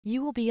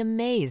You will be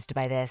amazed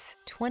by this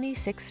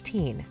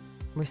 2016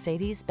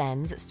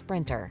 Mercedes-Benz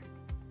Sprinter.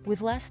 With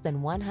less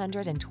than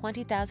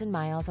 120,000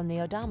 miles on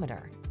the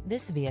odometer,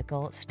 this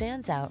vehicle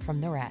stands out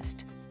from the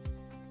rest.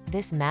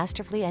 This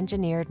masterfully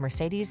engineered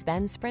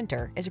Mercedes-Benz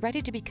Sprinter is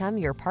ready to become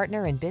your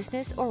partner in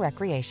business or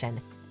recreation.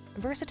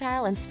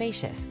 Versatile and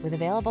spacious with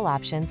available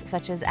options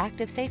such as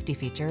active safety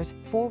features,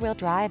 four-wheel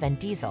drive, and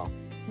diesel,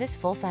 this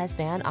full-size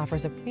van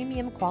offers a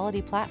premium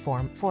quality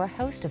platform for a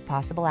host of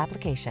possible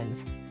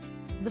applications.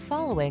 The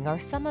following are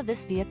some of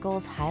this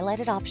vehicle's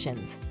highlighted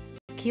options: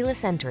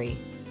 keyless entry,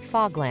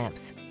 fog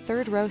lamps,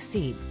 third-row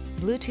seat,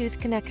 Bluetooth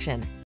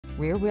connection,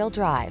 rear-wheel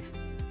drive,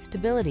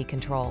 stability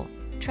control,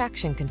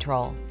 traction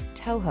control,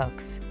 tow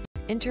hooks,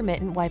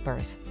 intermittent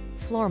wipers,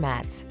 floor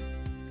mats.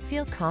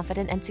 Feel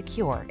confident and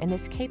secure in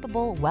this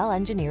capable,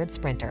 well-engineered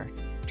Sprinter.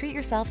 Treat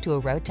yourself to a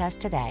road test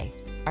today.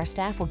 Our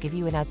staff will give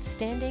you an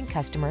outstanding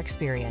customer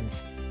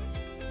experience.